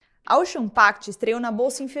A Ocean Pact estreou na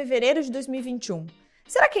bolsa em fevereiro de 2021.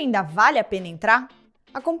 Será que ainda vale a pena entrar?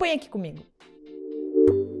 Acompanhe aqui comigo.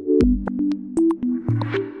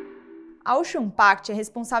 A Ocean Pact é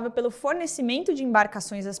responsável pelo fornecimento de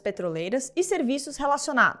embarcações às petroleiras e serviços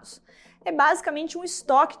relacionados. É basicamente um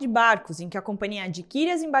estoque de barcos em que a companhia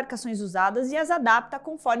adquire as embarcações usadas e as adapta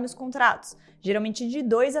conforme os contratos, geralmente de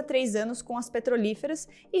 2 a 3 anos com as petrolíferas,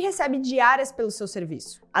 e recebe diárias pelo seu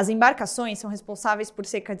serviço. As embarcações são responsáveis por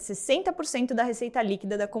cerca de 60% da receita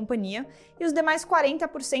líquida da companhia e os demais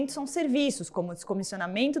 40% são serviços, como o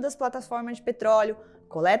descomissionamento das plataformas de petróleo,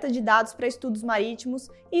 coleta de dados para estudos marítimos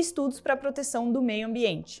e estudos para a proteção do meio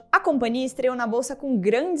ambiente. A companhia estreou na bolsa com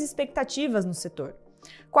grandes expectativas no setor.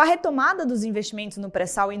 Com a retomada dos investimentos no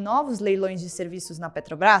pré-sal e novos leilões de serviços na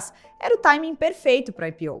Petrobras, era o timing perfeito para o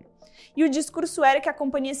IPO. E o discurso era que a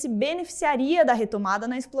companhia se beneficiaria da retomada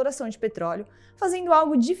na exploração de petróleo, fazendo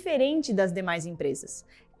algo diferente das demais empresas.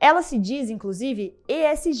 Ela se diz, inclusive,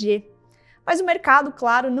 ESG. Mas o mercado,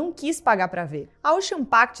 claro, não quis pagar para ver. A Ocean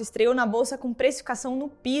Pact estreou na bolsa com precificação no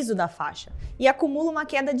piso da faixa e acumula uma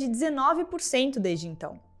queda de 19% desde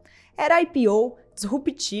então. Era IPO,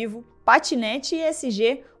 disruptivo, patinete e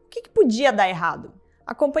ESG, o que podia dar errado?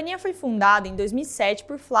 A companhia foi fundada em 2007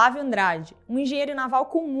 por Flávio Andrade, um engenheiro naval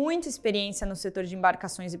com muita experiência no setor de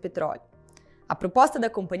embarcações e petróleo. A proposta da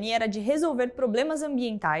companhia era de resolver problemas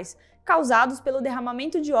ambientais causados pelo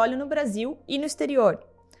derramamento de óleo no Brasil e no exterior.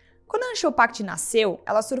 Quando a Ocean Pact nasceu,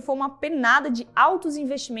 ela surfou uma pernada de altos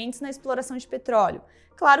investimentos na exploração de petróleo.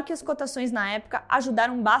 Claro que as cotações na época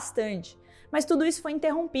ajudaram bastante, mas tudo isso foi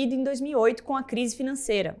interrompido em 2008 com a crise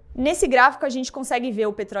financeira. Nesse gráfico a gente consegue ver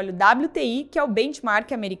o petróleo WTI, que é o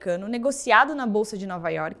benchmark americano, negociado na Bolsa de Nova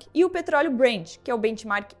York, e o petróleo Brent, que é o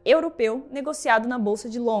benchmark europeu, negociado na Bolsa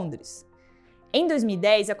de Londres. Em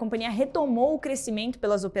 2010, a companhia retomou o crescimento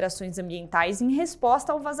pelas operações ambientais em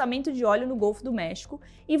resposta ao vazamento de óleo no Golfo do México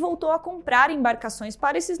e voltou a comprar embarcações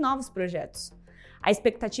para esses novos projetos. A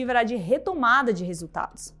expectativa era de retomada de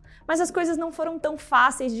resultados, mas as coisas não foram tão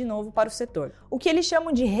fáceis de novo para o setor. O que eles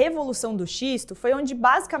chamam de revolução do xisto foi onde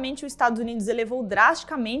basicamente os Estados Unidos elevou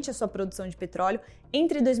drasticamente a sua produção de petróleo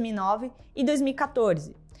entre 2009 e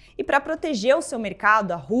 2014. E para proteger o seu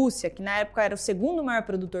mercado, a Rússia, que na época era o segundo maior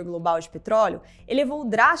produtor global de petróleo, elevou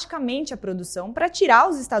drasticamente a produção para tirar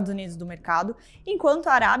os Estados Unidos do mercado, enquanto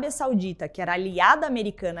a Arábia Saudita, que era aliada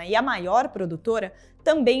americana e a maior produtora,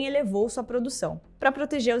 também elevou sua produção para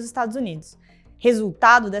proteger os Estados Unidos.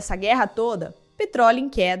 Resultado dessa guerra toda, petróleo em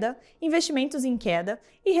queda, investimentos em queda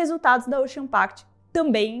e resultados da Ocean Pact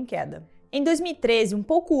também em queda. Em 2013, um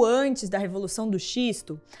pouco antes da Revolução do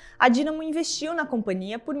Xisto, a Dynamo investiu na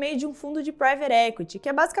companhia por meio de um fundo de private equity, que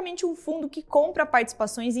é basicamente um fundo que compra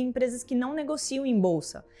participações em empresas que não negociam em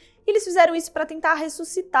bolsa. E eles fizeram isso para tentar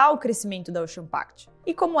ressuscitar o crescimento da Ocean Pact.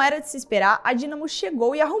 E como era de se esperar, a Dynamo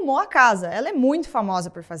chegou e arrumou a casa. Ela é muito famosa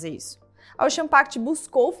por fazer isso. A Ocean Pact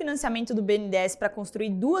buscou o financiamento do BNDES para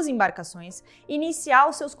construir 2 embarcações e iniciar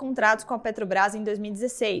os seus contratos com a Petrobras em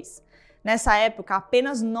 2016. Nessa época,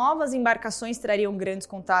 apenas novas embarcações trariam grandes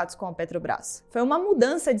contratos com a Petrobras. Foi uma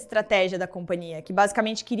mudança de estratégia da companhia, que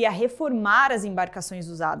basicamente queria reformar as embarcações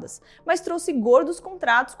usadas, mas trouxe gordos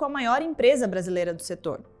contratos com a maior empresa brasileira do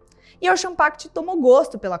setor. E a Ocean Pact tomou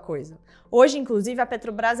gosto pela coisa. Hoje, inclusive, a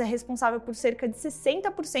Petrobras é responsável por cerca de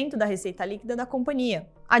 60% da receita líquida da companhia.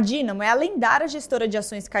 A Dynamo é a lendária gestora de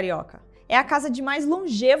ações carioca. É a casa de mais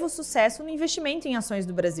longevo sucesso no investimento em ações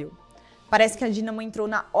do Brasil. Parece que a Dynamo entrou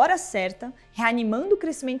na hora certa, reanimando o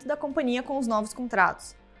crescimento da companhia com os novos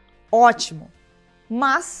contratos. Ótimo!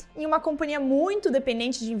 Mas, em uma companhia muito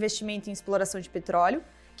dependente de investimento em exploração de petróleo,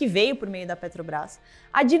 que veio por meio da Petrobras,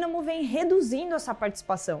 a Dynamo vem reduzindo essa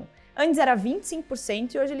participação. Antes era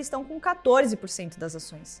 25% e hoje eles estão com 14% das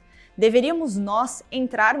ações. Deveríamos nós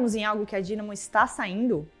entrarmos em algo que a Dynamo está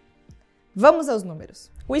saindo? Vamos aos números.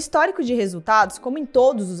 O histórico de resultados, como em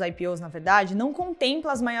todos os IPOs na verdade, não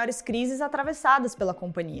contempla as maiores crises atravessadas pela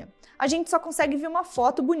companhia. A gente só consegue ver uma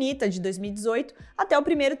foto bonita de 2018 até o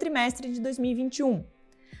primeiro trimestre de 2021.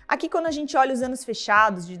 Aqui, quando a gente olha os anos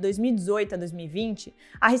fechados, de 2018 a 2020,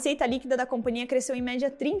 a receita líquida da companhia cresceu em média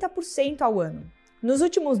 30% ao ano. Nos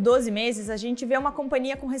últimos 12 meses, a gente vê uma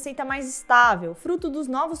companhia com receita mais estável, fruto dos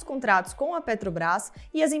novos contratos com a Petrobras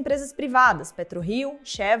e as empresas privadas, PetroRio,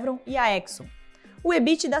 Chevron e a Exxon. O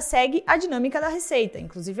EBITDA segue a dinâmica da receita,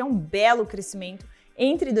 inclusive é um belo crescimento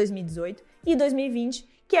entre 2018 e 2020,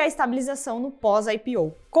 que é a estabilização no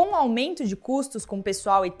pós-IPO. Com o aumento de custos com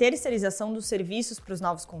pessoal e terceirização dos serviços para os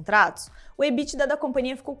novos contratos, o EBITDA da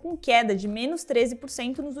companhia ficou com queda de menos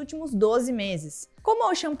 13% nos últimos 12 meses. Como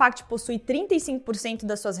a Ocean Pact possui 35%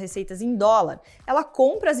 das suas receitas em dólar, ela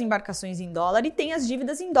compra as embarcações em dólar e tem as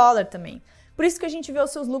dívidas em dólar também. Por isso que a gente vê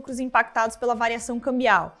os seus lucros impactados pela variação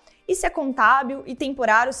cambial. Isso é contábil e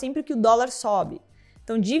temporário sempre que o dólar sobe.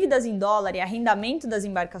 Então, dívidas em dólar e arrendamento das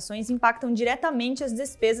embarcações impactam diretamente as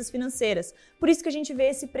despesas financeiras. Por isso que a gente vê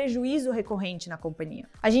esse prejuízo recorrente na companhia.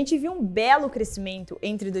 A gente viu um belo crescimento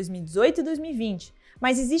entre 2018 e 2020,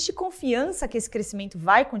 mas existe confiança que esse crescimento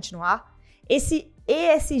vai continuar? Esse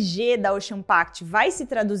ESG da Ocean Pact vai se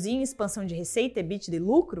traduzir em expansão de receita, EBITDA e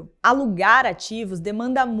lucro? Alugar ativos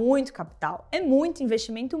demanda muito capital, é muito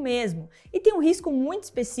investimento mesmo, e tem um risco muito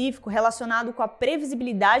específico relacionado com a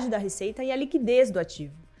previsibilidade da receita e a liquidez do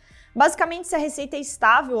ativo. Basicamente, se a receita é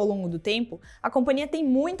estável ao longo do tempo, a companhia tem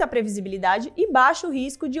muita previsibilidade e baixo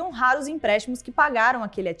risco de honrar os empréstimos que pagaram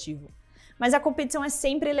aquele ativo. Mas a competição é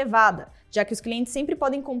sempre elevada, já que os clientes sempre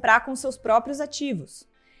podem comprar com seus próprios ativos.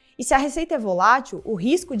 E se a receita é volátil, o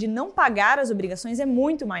risco de não pagar as obrigações é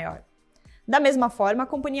muito maior. Da mesma forma, a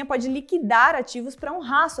companhia pode liquidar ativos para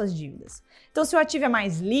honrar suas dívidas. Então, se o ativo é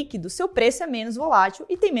mais líquido, seu preço é menos volátil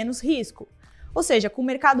e tem menos risco. Ou seja, com o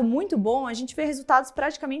mercado muito bom, a gente vê resultados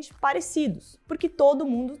praticamente parecidos, porque todo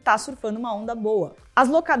mundo está surfando uma onda boa. As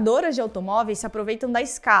locadoras de automóveis se aproveitam da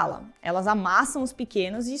escala, elas amassam os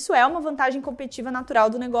pequenos e isso é uma vantagem competitiva natural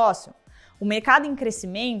do negócio. O mercado em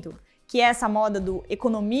crescimento, que é essa moda do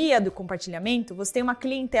economia do compartilhamento, você tem uma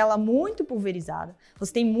clientela muito pulverizada,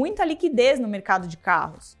 você tem muita liquidez no mercado de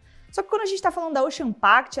carros. Só que quando a gente está falando da Ocean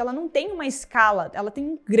Pact, ela não tem uma escala, ela tem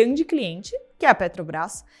um grande cliente, que é a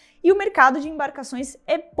Petrobras, e o mercado de embarcações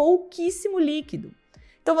é pouquíssimo líquido.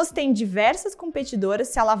 Então você tem diversas competidoras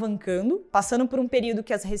se alavancando, passando por um período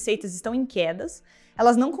que as receitas estão em quedas,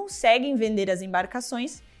 elas não conseguem vender as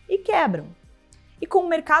embarcações e quebram. E com o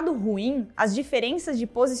mercado ruim, as diferenças de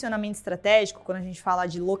posicionamento estratégico, quando a gente fala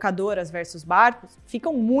de locadoras versus barcos,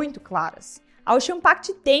 ficam muito claras. A Ocean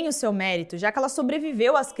Pact tem o seu mérito, já que ela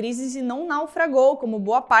sobreviveu às crises e não naufragou como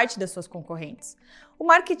boa parte das suas concorrentes. O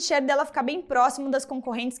market share dela fica bem próximo das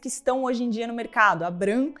concorrentes que estão hoje em dia no mercado, a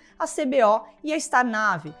Bram, a CBO e a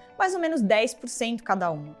Starnave, mais ou menos 10%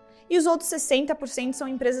 cada uma. E os outros 60% são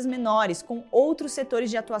empresas menores, com outros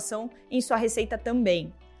setores de atuação em sua receita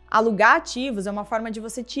também. Alugar ativos é uma forma de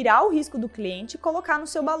você tirar o risco do cliente e colocar no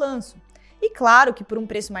seu balanço. E claro que por um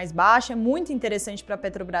preço mais baixo é muito interessante para a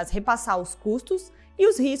Petrobras repassar os custos e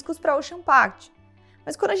os riscos para a Ocean Pact.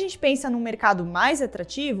 Mas quando a gente pensa num mercado mais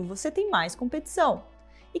atrativo, você tem mais competição.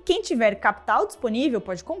 E quem tiver capital disponível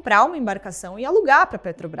pode comprar uma embarcação e alugar para a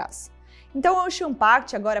Petrobras. Então a Ocean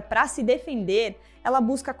Pact agora, para se defender, ela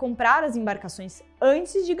busca comprar as embarcações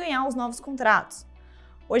antes de ganhar os novos contratos.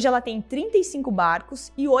 Hoje ela tem 35 barcos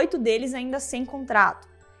e 8 deles ainda sem contrato.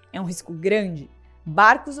 É um risco grande.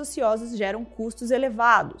 Barcos ociosos geram custos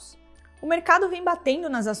elevados. O mercado vem batendo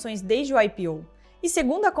nas ações desde o IPO. E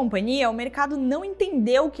segundo a companhia, o mercado não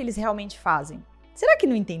entendeu o que eles realmente fazem. Será que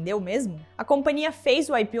não entendeu mesmo? A companhia fez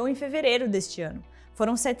o IPO em fevereiro deste ano.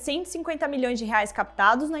 Foram 750 milhões de reais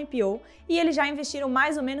captados na IPO e eles já investiram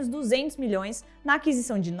mais ou menos 200 milhões na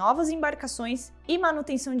aquisição de novas embarcações e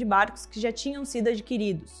manutenção de barcos que já tinham sido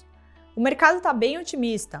adquiridos. O mercado está bem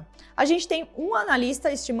otimista. A gente tem um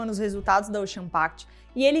analista estimando os resultados da Ocean Pact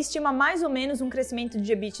e ele estima mais ou menos um crescimento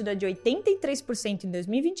de EBITDA de 83% em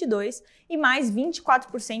 2022 e mais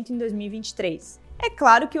 24% em 2023. É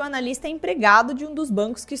claro que o analista é empregado de um dos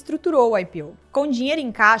bancos que estruturou o IPO. Com dinheiro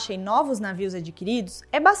em caixa e novos navios adquiridos,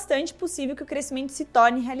 é bastante possível que o crescimento se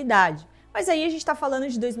torne realidade. Mas aí a gente está falando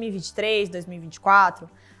de 2023, 2024.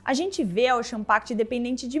 A gente vê a Ocean Pact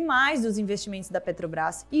dependente demais dos investimentos da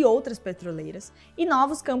Petrobras e outras petroleiras e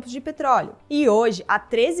novos campos de petróleo. E hoje, a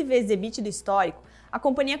 13 vezes EBITDA histórico, a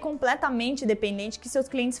companhia é completamente dependente que seus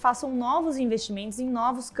clientes façam novos investimentos em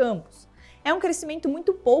novos campos. É um crescimento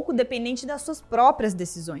muito pouco dependente das suas próprias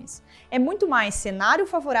decisões. É muito mais cenário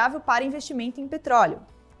favorável para investimento em petróleo.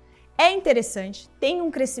 É interessante, tem um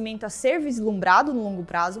crescimento a ser vislumbrado no longo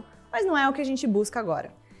prazo, mas não é o que a gente busca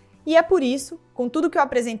agora. E é por isso, com tudo que eu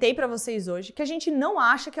apresentei para vocês hoje, que a gente não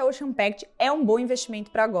acha que a Ocean Pact é um bom investimento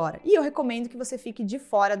para agora. E eu recomendo que você fique de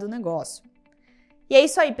fora do negócio. E é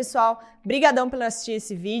isso aí, pessoal. Brigadão por assistir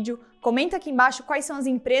esse vídeo. Comenta aqui embaixo quais são as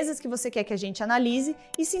empresas que você quer que a gente analise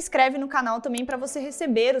e se inscreve no canal também para você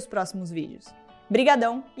receber os próximos vídeos.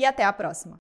 Brigadão e até a próxima!